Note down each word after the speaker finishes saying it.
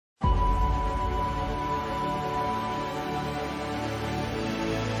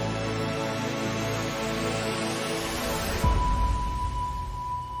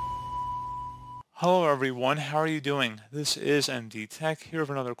Hello everyone, how are you doing? This is MD Tech here with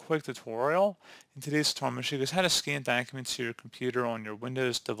another quick tutorial. In today's tutorial, I'm going to show you guys how to scan documents to your computer on your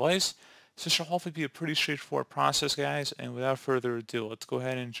Windows device. So this should hopefully be a pretty straightforward process, guys, and without further ado, let's go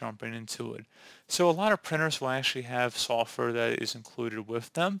ahead and jump right into it. So a lot of printers will actually have software that is included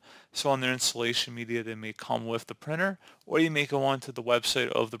with them. So on their installation media, they may come with the printer, or you may go onto the website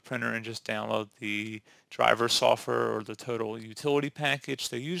of the printer and just download the driver software or the total utility package.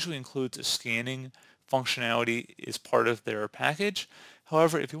 They usually includes a scanning functionality is part of their package.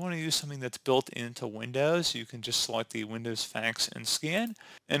 However, if you want to use something that's built into Windows, you can just select the Windows Fax and Scan.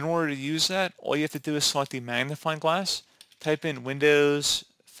 In order to use that, all you have to do is select the magnifying glass, type in Windows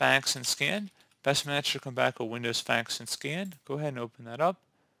Fax and Scan. Best match should come back with Windows Fax and Scan. Go ahead and open that up.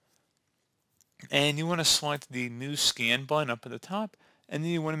 And you want to select the new scan button up at the top, and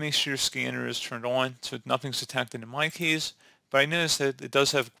then you want to make sure your scanner is turned on so nothing's detected in my case. But I noticed that it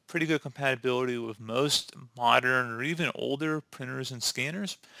does have pretty good compatibility with most modern or even older printers and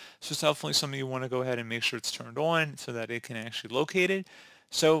scanners. So it's definitely something you want to go ahead and make sure it's turned on so that it can actually locate it.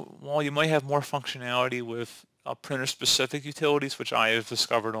 So while you might have more functionality with printer-specific utilities, which I have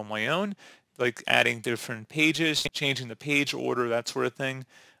discovered on my own, like adding different pages, changing the page order, that sort of thing,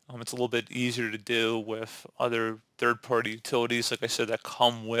 it's a little bit easier to do with other third-party utilities, like I said, that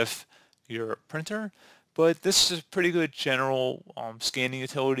come with your printer. But this is a pretty good general scanning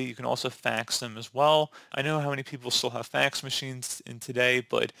utility. You can also fax them as well. I know how many people still have fax machines in today,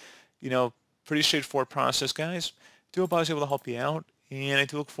 but pretty straightforward process, guys. Do hope I was able to help you out, and I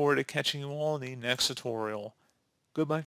do look forward to catching you all in the next tutorial. Goodbye.